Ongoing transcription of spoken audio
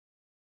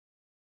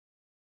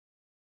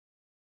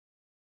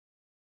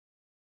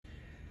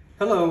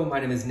Hello, my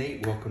name is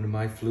Nate. Welcome to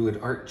my Fluid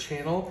Art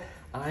channel.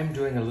 I'm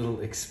doing a little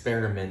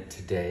experiment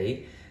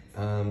today.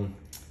 I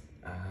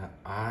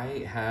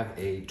have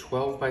a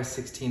 12 by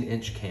 16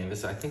 inch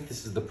canvas. I think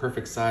this is the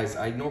perfect size.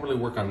 I normally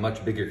work on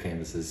much bigger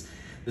canvases.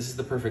 This is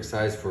the perfect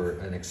size for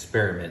an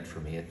experiment for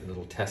me, a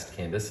little test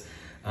canvas.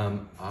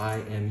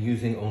 I am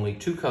using only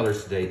two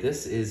colors today.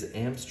 This is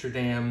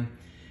Amsterdam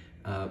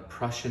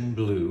Prussian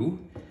blue,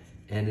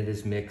 and it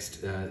is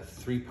mixed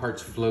 3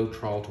 parts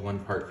Floetrol to 1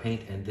 part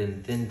paint, and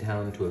then thinned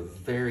down to a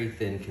very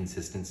thin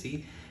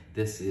consistency.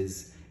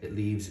 It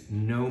leaves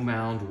no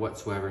mound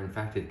whatsoever. In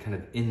fact, it kind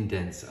of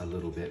indents a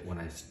little bit when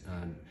I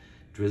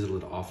drizzle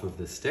it off of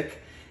the stick.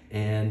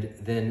 And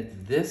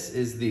then this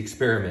is the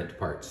experiment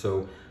part.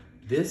 So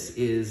this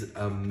is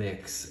a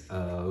mix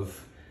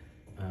of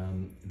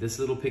this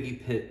little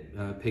Piggy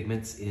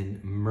pigments in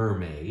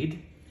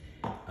Mermaid.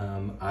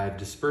 I've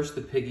dispersed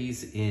the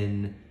Piggies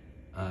in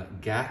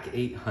GAC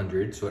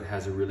 800, so it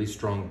has a really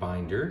strong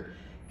binder.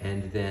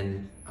 And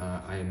then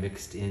I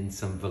mixed in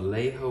some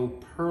Vallejo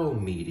Pearl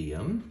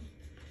Medium,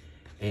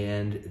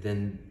 and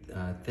then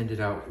thinned it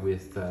out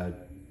with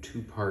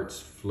 2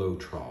 parts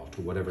Floetrol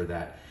to whatever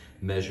that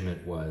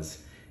measurement was.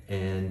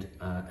 And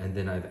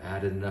then I've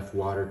added enough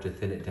water to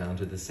thin it down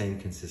to the same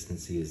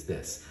consistency as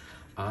this.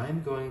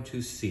 I'm going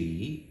to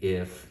see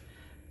if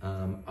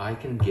I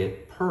can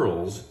get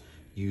pearls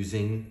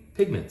using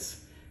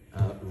pigments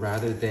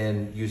rather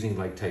than using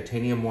like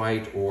titanium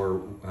white,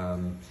 or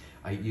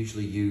I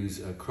usually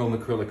use chrome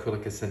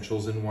acrylic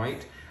essentials in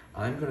white.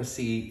 I'm going to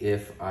see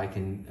if I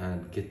can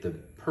get the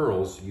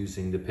pearls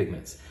using the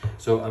pigments.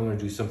 So I'm going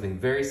to do something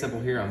very simple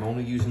here. I'm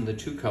only using the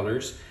 2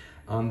 colors.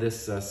 On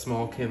this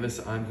small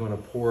canvas, I'm going to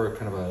pour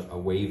kind of a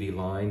wavy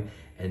line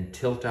and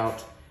tilt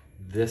out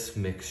this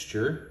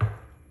mixture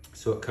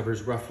so it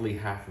covers roughly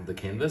half of the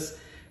canvas.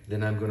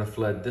 Then I'm going to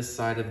flood this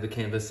side of the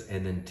canvas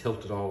and then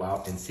tilt it all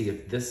out and see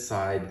if this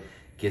side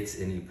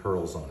gets any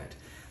pearls on it.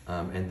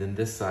 And then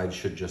this side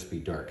should just be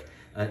dark.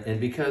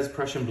 And because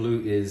Prussian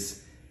blue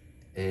is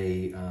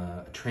a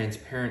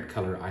transparent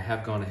color, I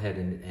have gone ahead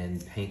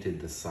and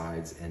painted the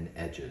sides and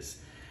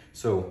edges.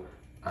 So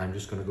I'm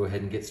just going to go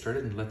ahead and get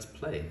started, and let's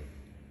play.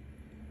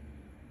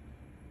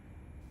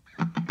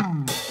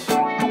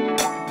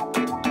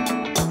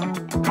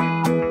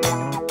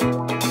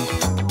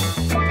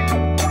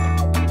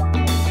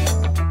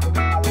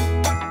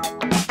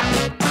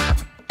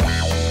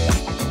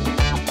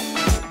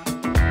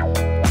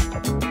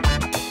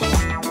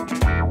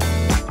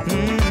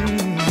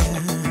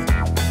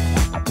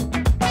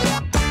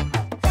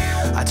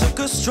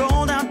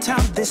 Stroll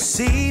downtown this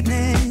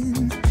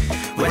evening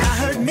when I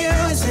heard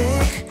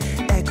music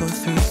echo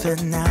through the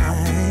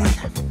night.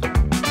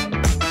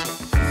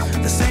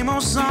 The same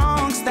old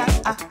songs that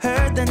I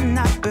heard the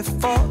night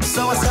before.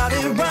 So I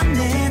started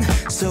running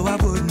so I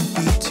wouldn't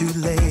be too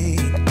late.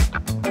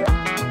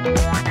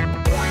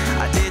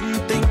 I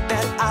didn't think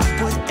that I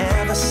would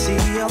ever see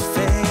your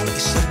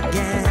face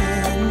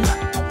again,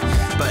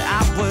 but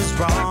I was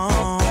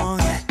wrong.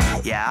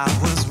 Yeah, I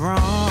was wrong.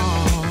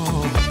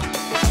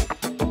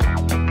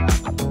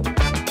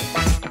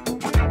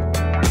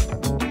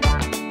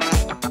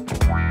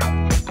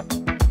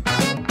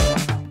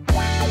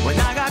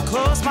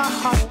 My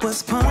heart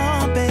was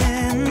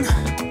pumping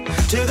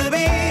to the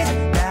beat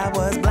that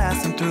was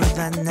blasting through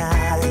the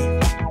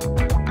night.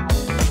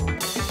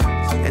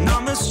 And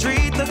on the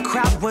street the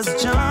crowd was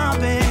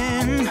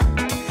jumping,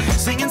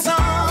 singing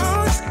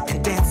songs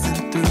and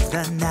dancing through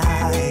the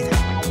night.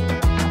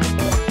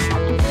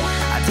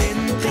 I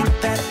didn't think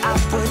that I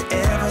would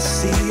ever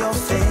see your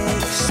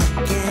face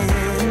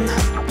again,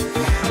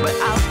 but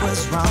I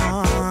was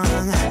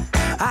wrong.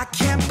 I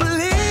can't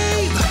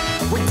believe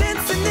we're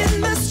dancing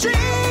in the street.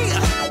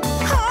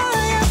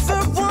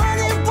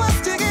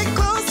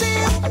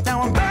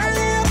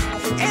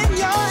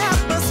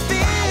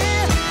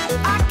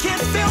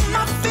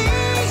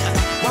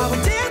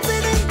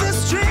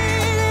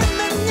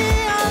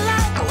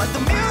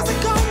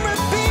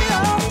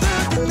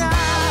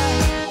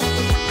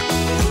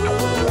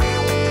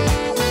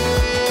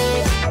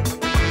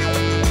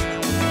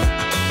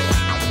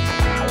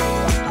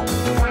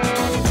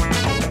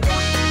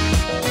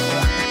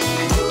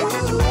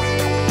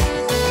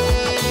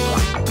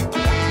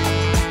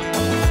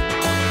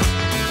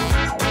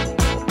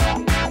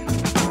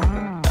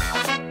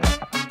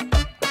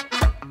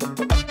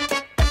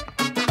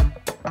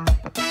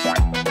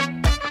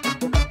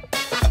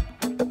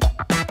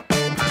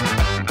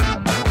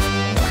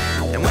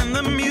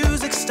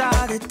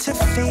 To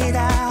fade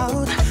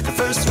out, the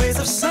first rays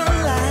of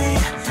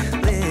sunlight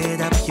lit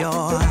up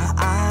your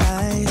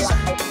eyes.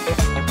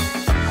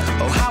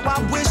 Oh, how I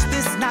wish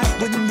this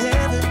night would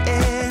never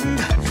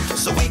end,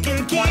 so we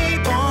can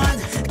keep on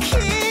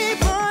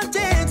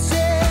dancing.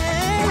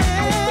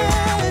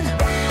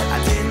 I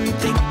didn't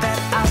think that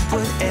I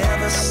would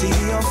ever see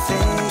your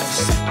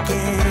face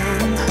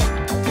again,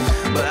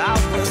 but I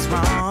was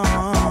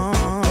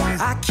wrong.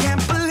 I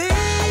can't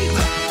believe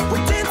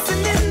we're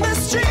dancing in the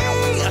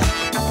street.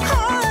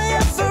 All I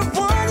ever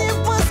wanted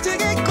was to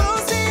get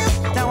close to you.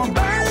 Now I'm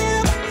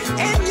burning up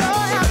in your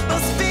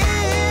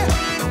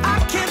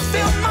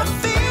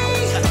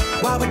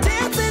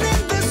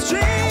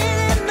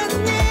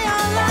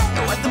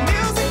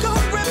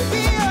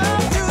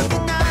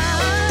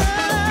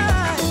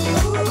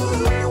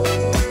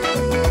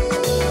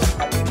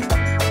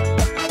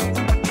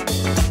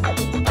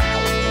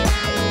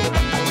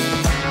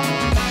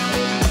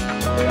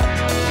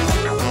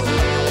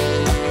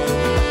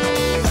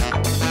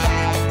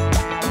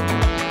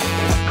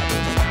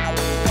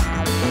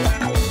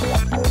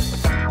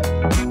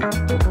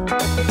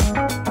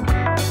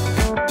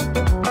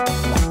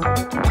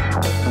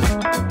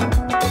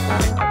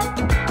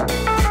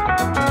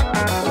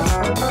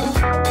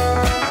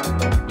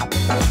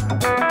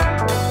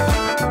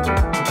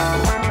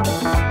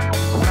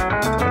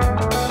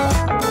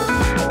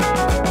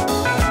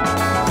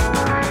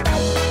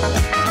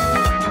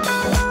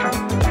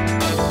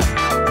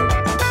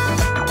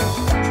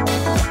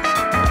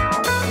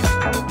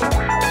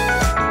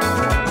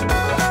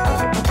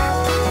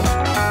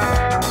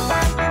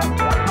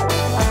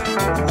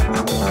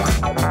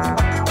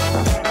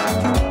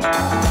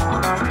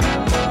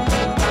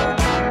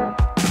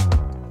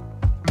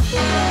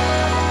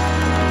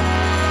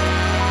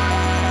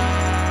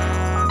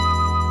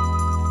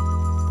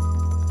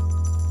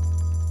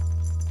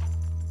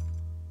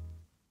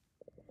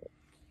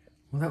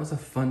that was a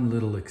fun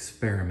little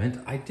experiment.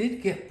 I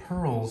did get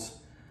pearls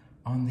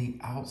on the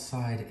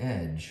outside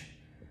edge.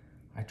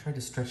 I tried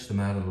to stretch them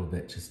out a little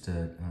bit just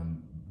to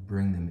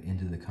bring them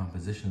into the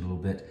composition a little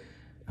bit.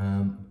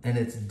 And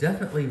it's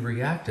definitely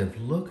reactive.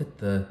 Look at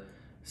the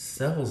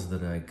cells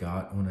that I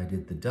got when I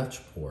did the Dutch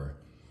pour.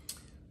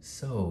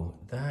 So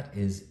that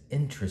is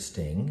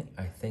interesting.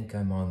 I think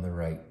I'm on the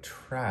right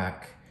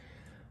track.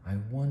 I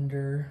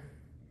wonder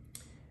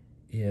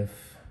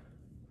if,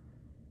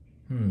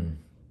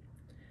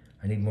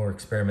 I need more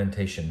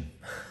experimentation.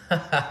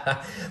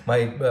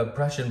 My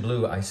Prussian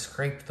blue, I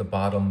scraped the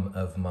bottom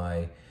of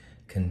my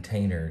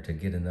container to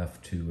get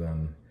enough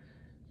to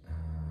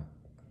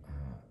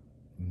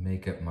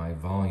make up my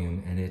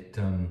volume, and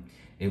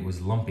it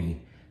was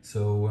lumpy.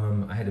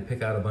 So I had to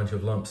pick out a bunch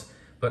of lumps,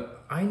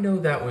 but I know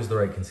that was the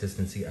right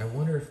consistency. I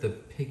wonder if the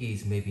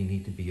Piggies maybe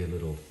need to be a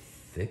little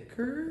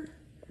thicker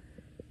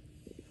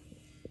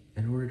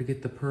in order to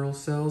get the pearl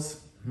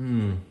cells.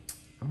 I'm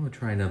gonna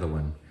try another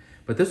one.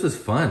 But this was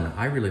fun.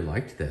 I really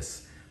liked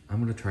this. I'm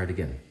gonna try it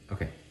again.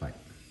 Okay, bye.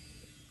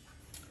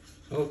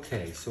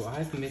 Okay, so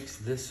I've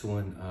mixed this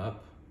one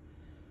up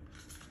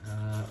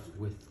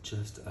with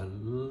just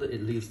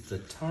it leaves the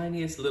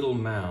tiniest little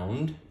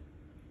mound,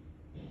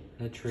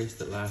 and a trace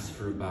that lasts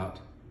for about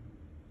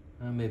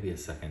maybe a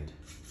second.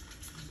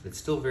 It's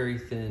still very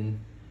thin,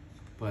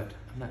 but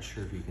I'm not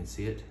sure if you can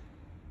see it.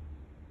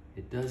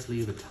 It does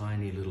leave a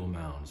tiny little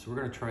mound. So we're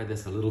gonna try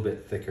this a little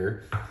bit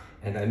thicker.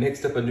 And I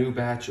mixed up a new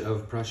batch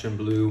of Prussian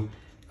blue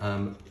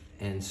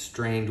and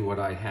strained what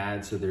I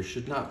had, so there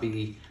should not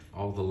be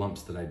all the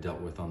lumps that I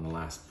dealt with on the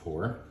last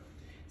pour.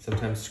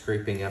 Sometimes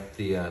scraping up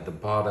the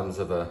bottoms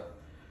of a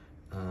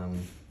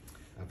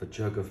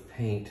jug of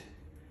paint,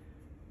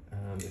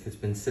 if it's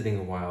been sitting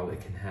a while,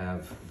 it can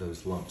have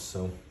those lumps.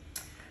 So,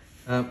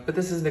 but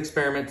this is an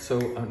experiment, so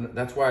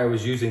that's why I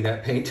was using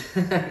that paint,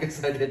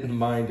 because I didn't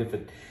mind if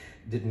it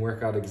didn't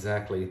work out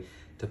exactly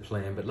to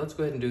plan. But let's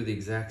go ahead and do the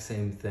exact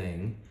same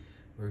thing.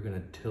 We're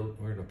gonna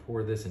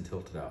pour this and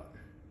tilt it out.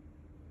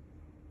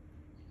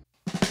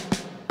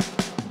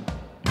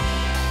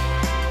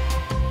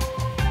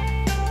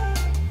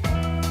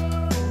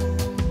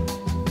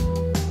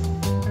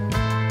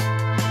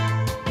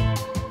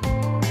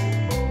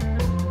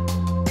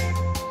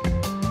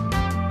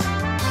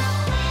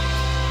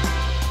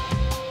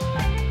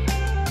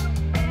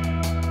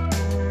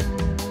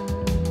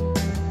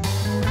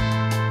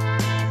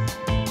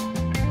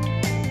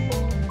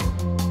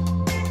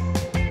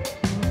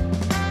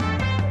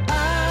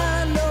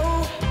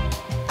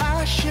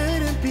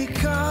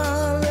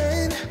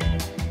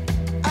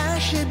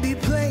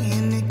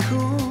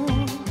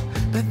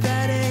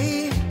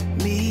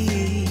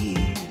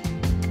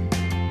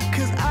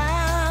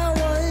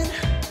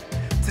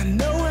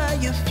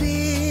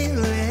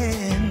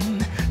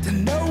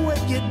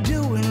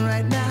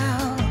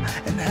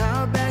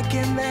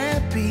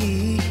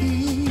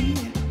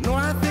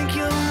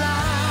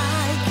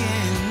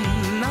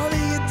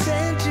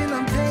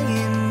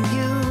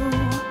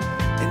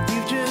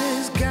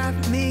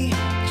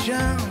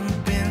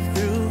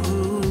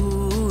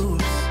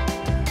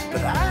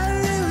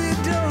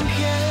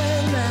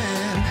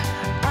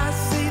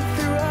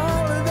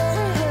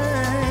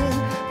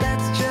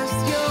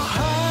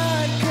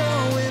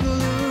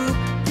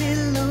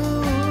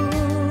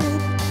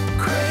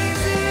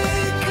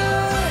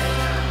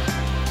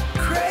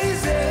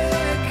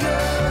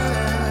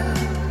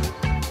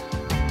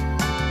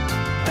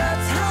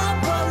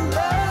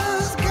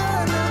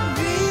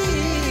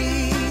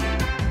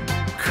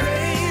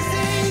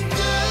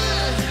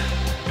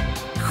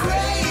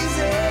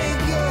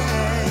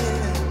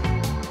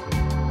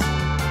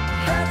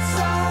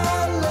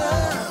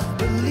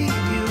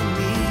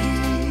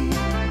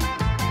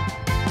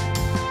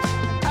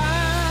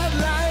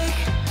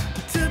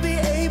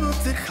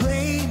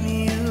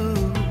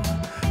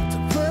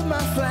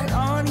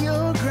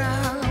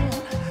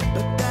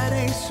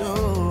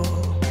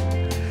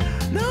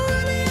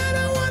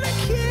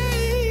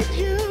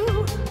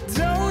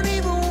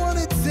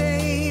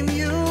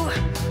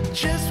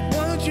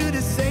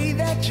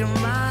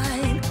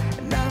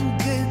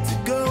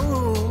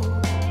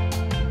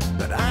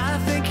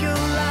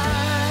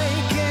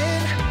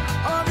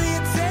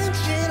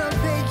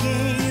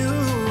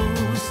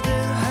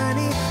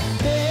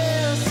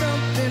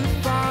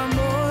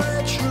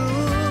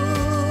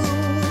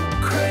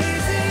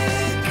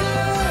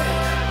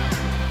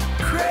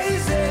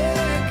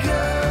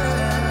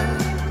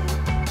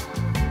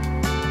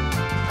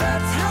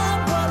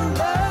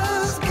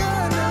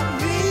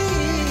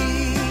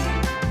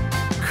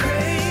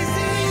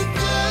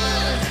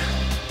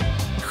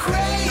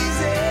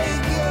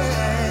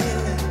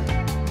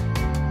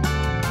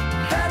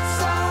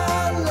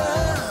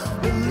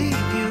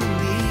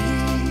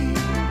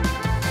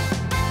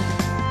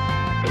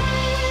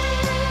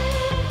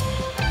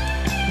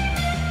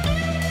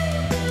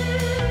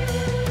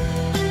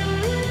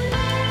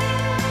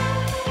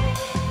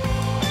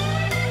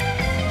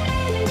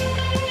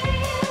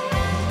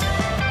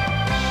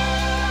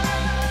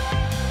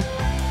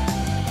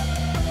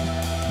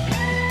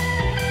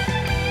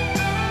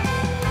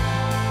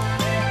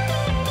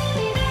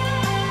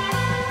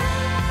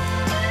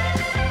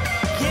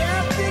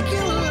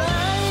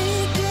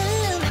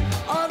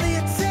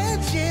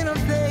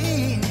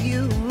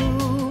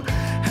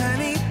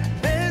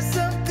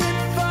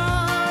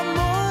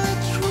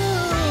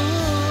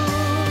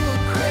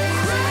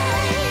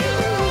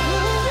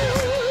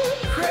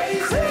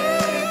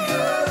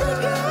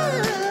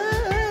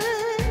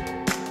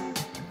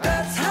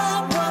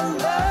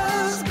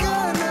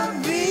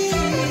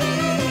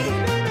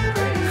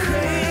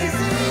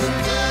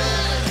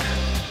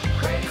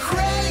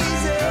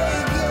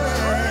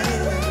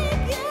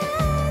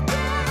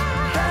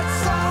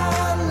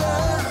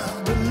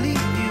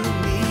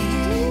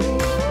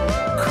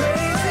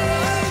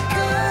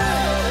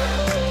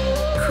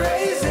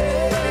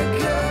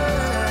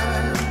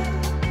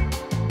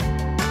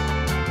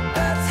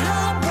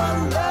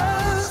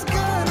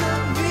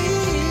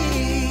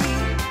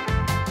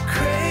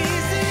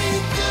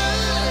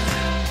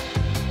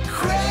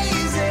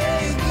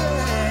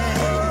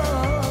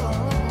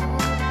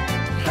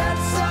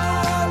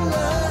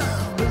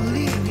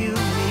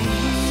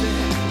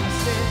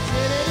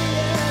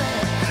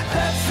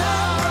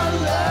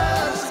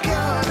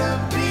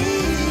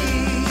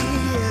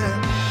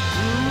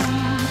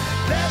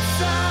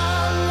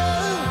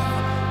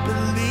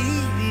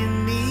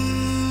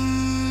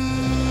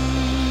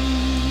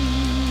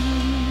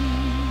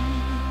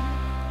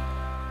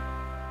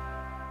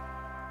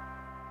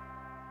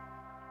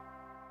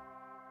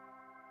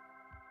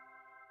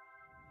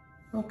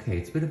 Okay,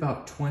 it's been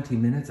about 20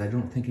 minutes. I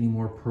don't think any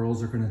more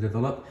pearls are gonna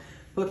develop,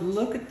 but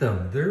look at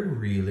them, they're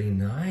really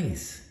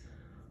nice.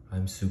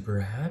 I'm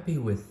super happy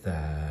with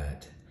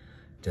that.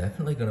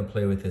 Definitely gonna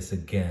play with this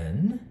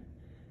again.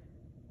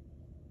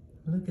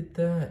 Look at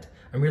that.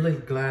 I'm really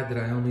glad that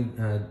I only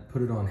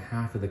put it on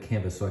half of the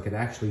canvas so I could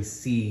actually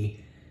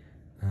see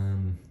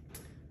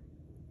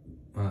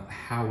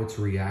how it's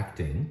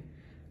reacting.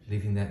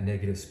 Leaving that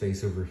negative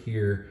space over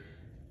here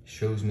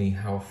shows me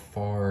how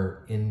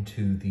far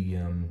into the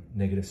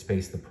negative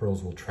space the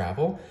pearls will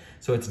travel.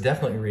 So it's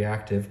definitely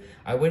reactive.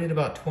 I waited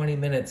about 20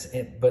 minutes,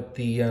 but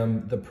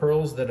the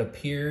pearls that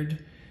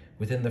appeared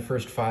within the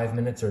first 5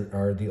 minutes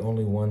are the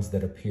only ones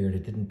that appeared.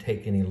 It didn't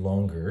take any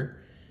longer.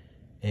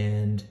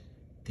 And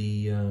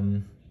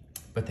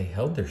but they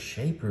held their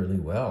shape really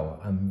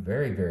well. I'm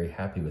very, very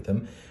happy with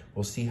them.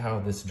 We'll see how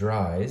this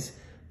dries.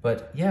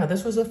 But yeah,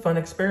 this was a fun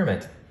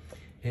experiment.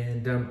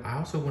 And I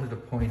also wanted to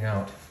point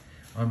out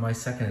on my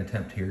second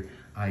attempt here,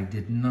 I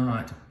did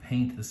not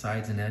paint the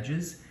sides and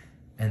edges,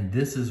 and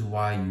this is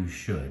why you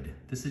should.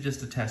 This is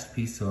just a test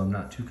piece, so I'm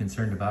not too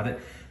concerned about it.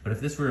 But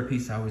if this were a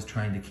piece I was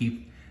trying to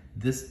keep,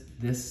 this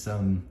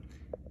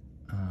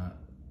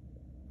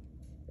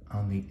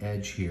on the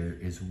edge here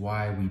is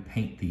why we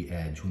paint the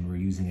edge when we're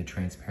using a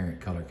transparent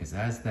color, because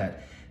as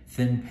that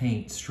thin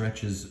paint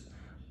stretches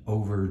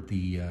over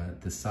the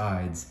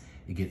sides,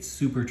 it gets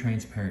super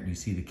transparent and you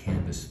see the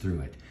canvas through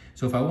it.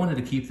 So if I wanted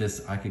to keep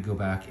this, I could go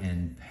back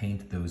and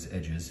paint those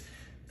edges,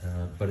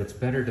 but it's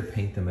better to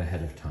paint them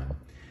ahead of time.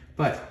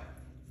 But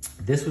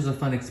this was a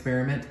fun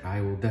experiment.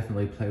 I will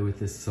definitely play with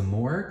this some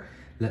more.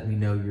 Let me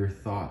know your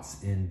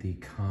thoughts in the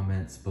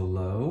comments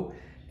below.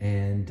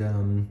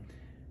 And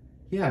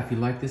yeah, if you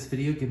like this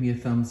video, give me a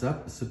thumbs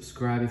up,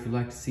 subscribe if you'd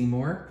like to see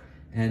more,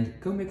 and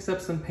go mix up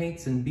some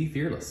paints and be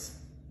fearless.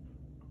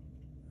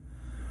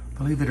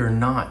 Believe it or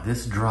not,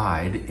 this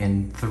dried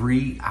in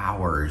 3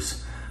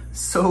 hours.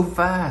 So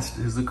fast,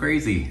 it was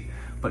crazy.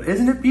 But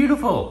isn't it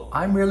beautiful?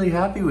 I'm really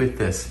happy with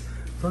this.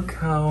 Look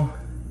how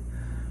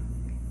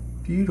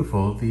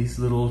beautiful these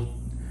little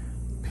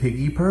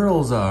piggy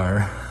pearls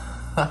are.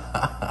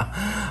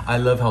 I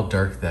love how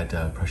dark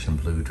that Prussian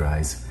blue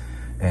dries,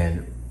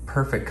 and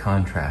perfect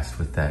contrast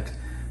with that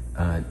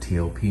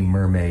TLP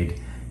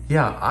Mermaid.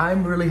 Yeah,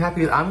 I'm really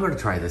happy. I'm going to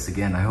try this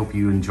again. I hope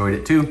you enjoyed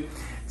it too.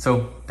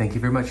 So thank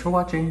you very much for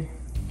watching.